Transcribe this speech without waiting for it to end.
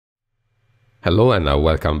Hello and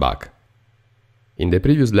welcome back. In the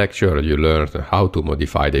previous lecture you learned how to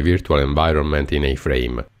modify the virtual environment in a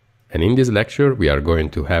frame. And in this lecture we are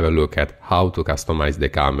going to have a look at how to customize the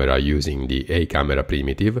camera using the A-camera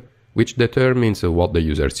primitive, which determines what the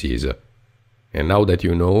user sees. And now that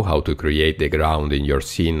you know how to create the ground in your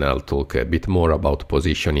scene, I'll talk a bit more about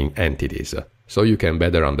positioning entities, so you can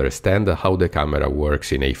better understand how the camera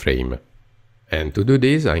works in a frame. And to do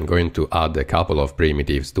this, I'm going to add a couple of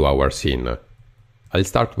primitives to our scene. I'll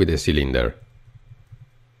start with a cylinder.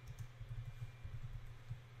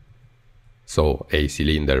 So, a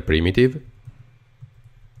cylinder primitive,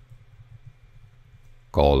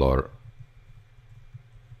 color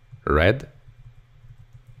red,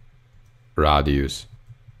 radius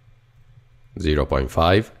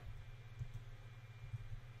 0.5,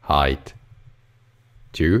 height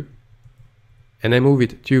 2, and I move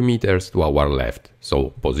it 2 meters to our left,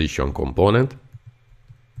 so position component,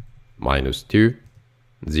 -2,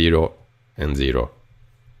 0 and 0.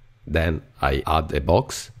 Then I add a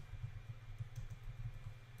box,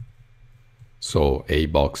 so a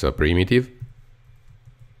box primitive,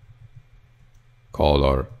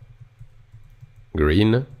 color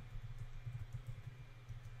green,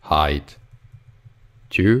 height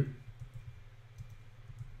 2,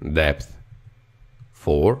 depth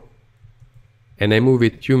 4, and I move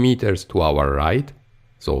it 2 meters to our right,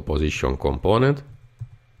 so position component,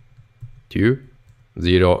 2,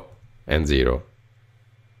 0 and 0.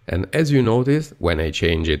 And as you notice, when I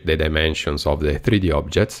changed the dimensions of the 3D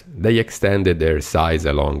objects, they extended their size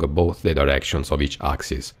along both the directions of each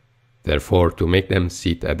axis. Therefore, to make them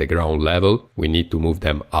sit at the ground level, we need to move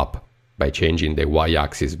them up by changing the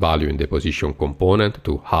y-axis value in the position component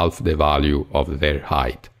to half the value of their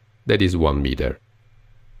height, that is 1 meter.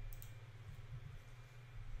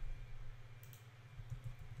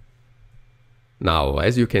 Now,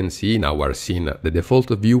 as you can see in our scene, the default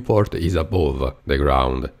viewport is above the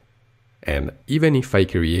ground. And even if I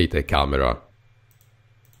create a camera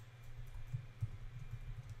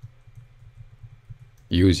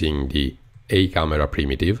using the A-camera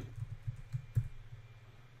primitive,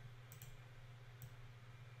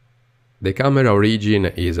 the camera origin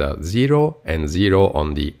is 0 and 0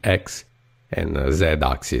 on the X and Z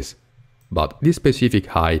axis, but this specific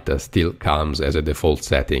height still comes as a default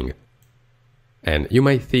setting. And you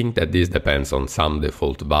might think that this depends on some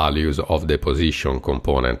default values of the position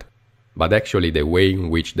component, but actually the way in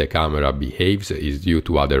which the camera behaves is due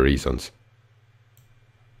to other reasons.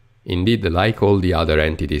 Indeed, like all the other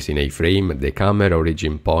entities in a frame, the camera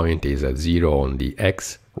origin point is 0 on the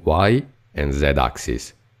X, Y and Z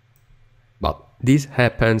axis. But this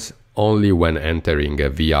happens only when entering a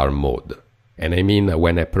VR mode. And I mean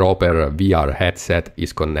when a proper VR headset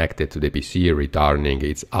is connected to the PC, returning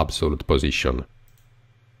its absolute position.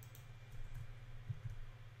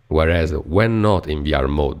 Whereas when not in VR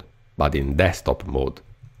mode, but in desktop mode,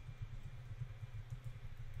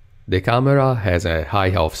 the camera has a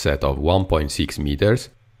high offset of 1.6 meters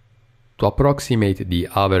to approximate the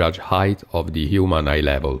average height of the human eye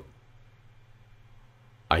level.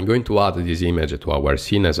 I'm going to add this image to our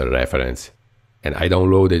scene as a reference, and I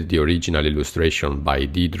downloaded the original illustration by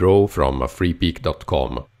ddraw from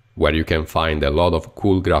freepik.com, where you can find a lot of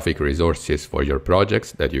cool graphic resources for your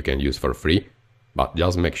projects that you can use for free, but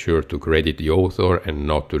just make sure to credit the author and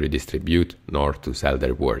not to redistribute nor to sell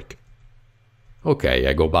their work. Okay,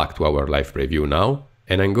 I go back to our live preview now,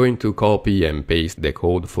 and I'm going to copy and paste the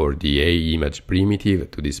code for the A-image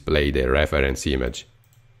primitive to display the reference image,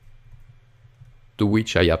 to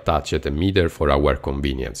which I attached a meter for our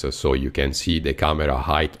convenience, so you can see the camera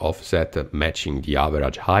height offset matching the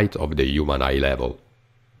average height of the human eye level.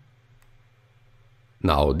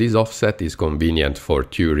 Now, this offset is convenient for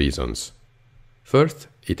 2 reasons. First,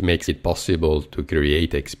 it makes it possible to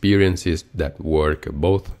create experiences that work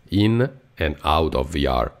both in and out of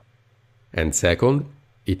VR. And second,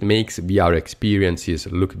 it makes VR experiences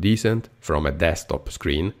look decent from a desktop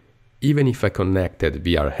screen, even if a connected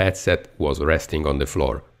VR headset was resting on the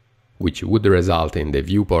floor, which would result in the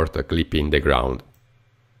viewport clipping the ground.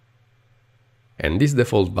 And this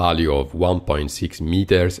default value of 1.6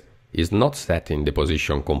 meters is not set in the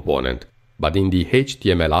position component, but in the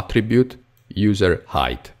HTML attribute user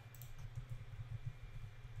height.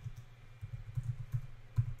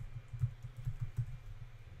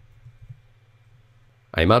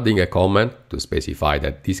 I'm adding a comment to specify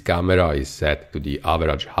that this camera is set to the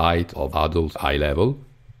average height of adult eye level.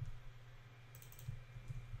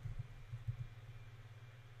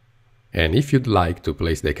 And if you'd like to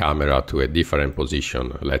place the camera to a different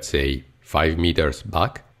position, let's say 5 meters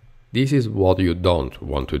back, this is what you don't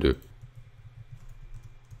want to do.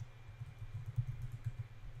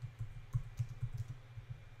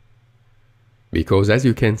 because as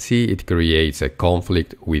you can see, it creates a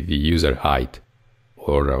conflict with the user height,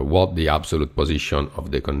 or what the absolute position of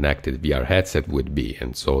the connected VR headset would be,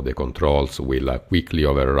 and so the controls will quickly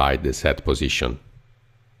override the set position.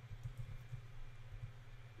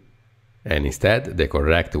 And instead, the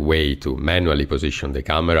correct way to manually position the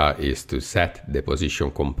camera is to set the position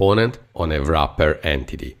component on a wrapper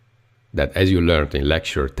entity that, as you learned in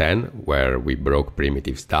lecture 10, where we broke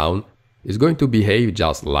primitives down, is going to behave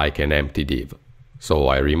just like an empty div. So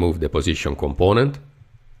I remove the position component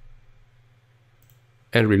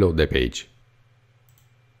and reload the page.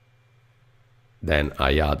 Then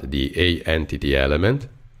I add the A entity element.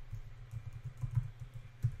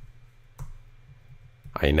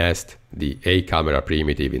 I nest the A camera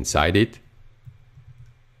primitive inside it.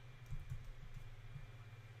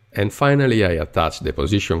 And finally, I attach the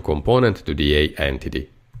position component to the A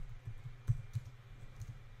entity.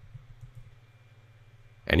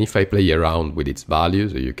 And if I play around with its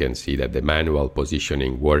values, you can see that the manual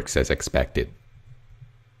positioning works as expected.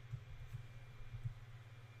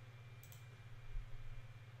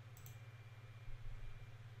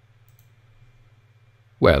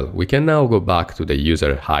 Well, we can now go back to the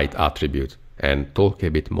user height attribute and talk a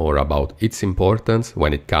bit more about its importance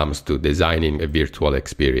when it comes to designing a virtual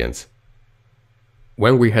experience.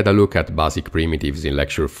 When we had a look at basic primitives in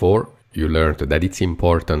lecture 4, you learned that it's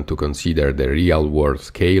important to consider the real-world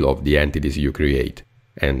scale of the entities you create,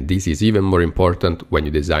 and this is even more important when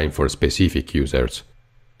you design for specific users.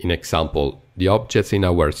 In example, the objects in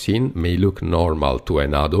our scene may look normal to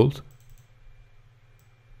an adult,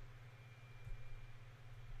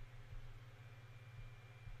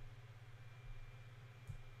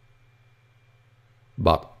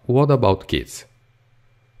 but what about kids?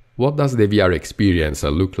 What does the VR experience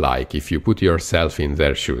look like if you put yourself in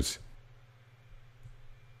their shoes?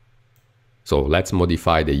 So let's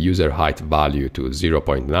modify the user height value to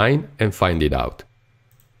 0.9 and find it out.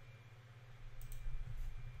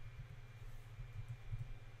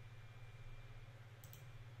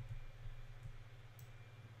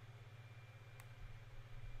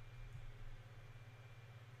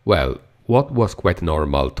 Well, what was quite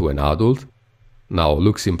normal to an adult now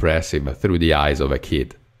looks impressive through the eyes of a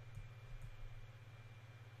kid.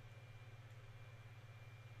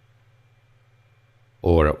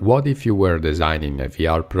 Or what if you were designing a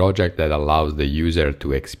VR project that allows the user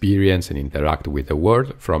to experience and interact with the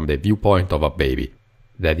world from the viewpoint of a baby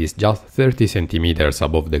that is just 30 centimeters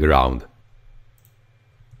above the ground?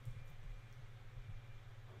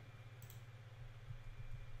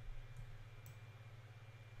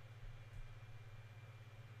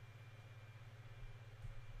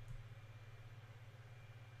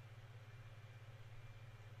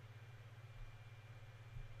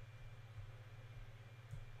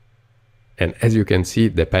 And as you can see,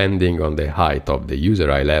 depending on the height of the user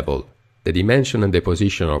eye level, the dimension and the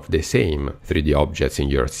position of the same 3D objects in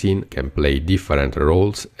your scene can play different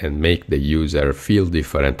roles and make the user feel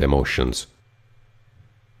different emotions.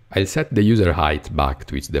 I'll set the user height back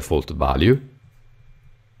to its default value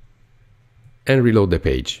and reload the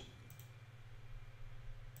page.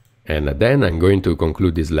 And then I'm going to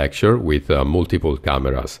conclude this lecture with multiple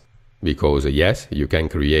cameras. Because yes, you can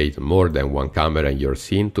create more than one camera in your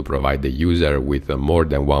scene to provide the user with more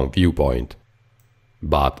than one viewpoint.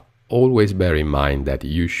 But always bear in mind that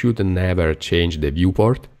you should never change the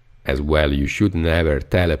viewport, as well you should never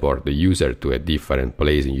teleport the user to a different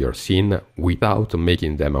place in your scene without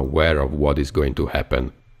making them aware of what is going to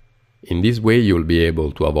happen. In this way you'll be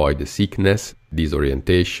able to avoid sickness,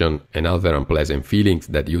 disorientation and other unpleasant feelings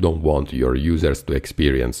that you don't want your users to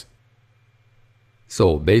experience.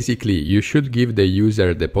 So basically, you should give the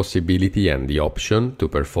user the possibility and the option to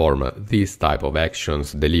perform these type of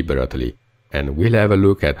actions deliberately, and we'll have a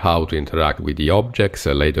look at how to interact with the objects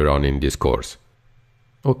later on in this course.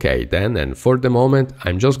 Okay then, and for the moment,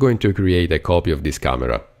 I'm just going to create a copy of this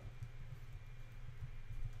camera.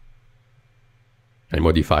 I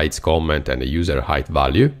modify its comment and the user height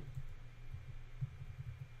value.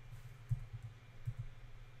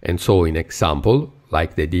 And so in example,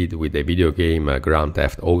 like they did with the video game Grand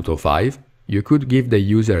Theft Auto 5, you could give the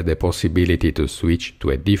user the possibility to switch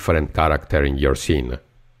to a different character in your scene.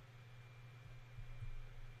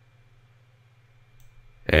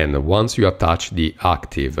 And once you attach the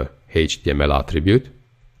active HTML attribute,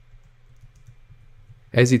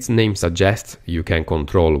 as its name suggests, you can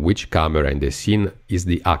control which camera in the scene is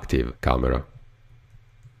the active camera.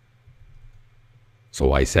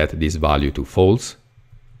 So I set this value to false,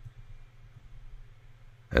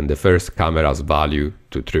 and the first camera's value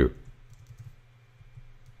to true.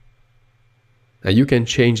 You can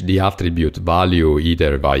change the attribute value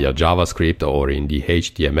either via JavaScript or in the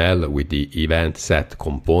HTML with the event set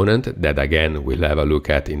component that again we'll have a look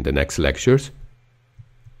at in the next lectures.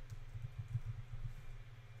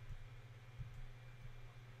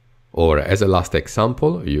 Or as a last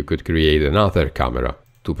example, you could create another camera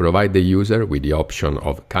to provide the user with the option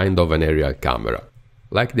of kind of an aerial camera,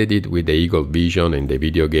 like they did with the Eagle Vision in the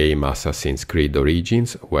video game Assassin's Creed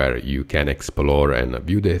Origins, where you can explore and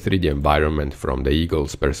view the 3D environment from the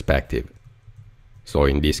eagle's perspective. So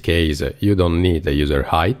in this case, you don't need the user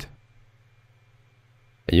height.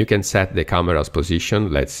 And you can set the camera's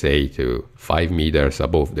position, let's say, to 5 meters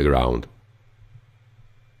above the ground.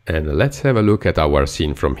 And let's have a look at our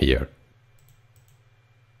scene from here.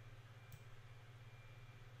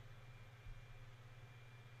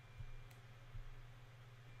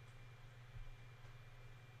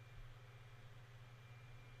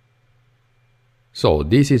 So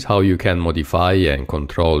this is how you can modify and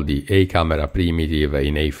control the A-camera primitive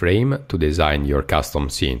in A-frame to design your custom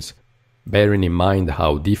scenes, bearing in mind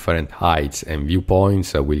how different heights and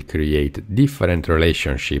viewpoints will create different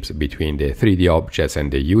relationships between the 3D objects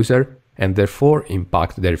and the user, and therefore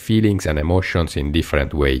impact their feelings and emotions in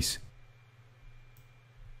different ways.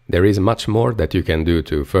 There is much more that you can do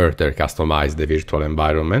to further customize the virtual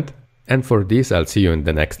environment, and for this I'll see you in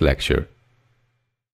the next lecture.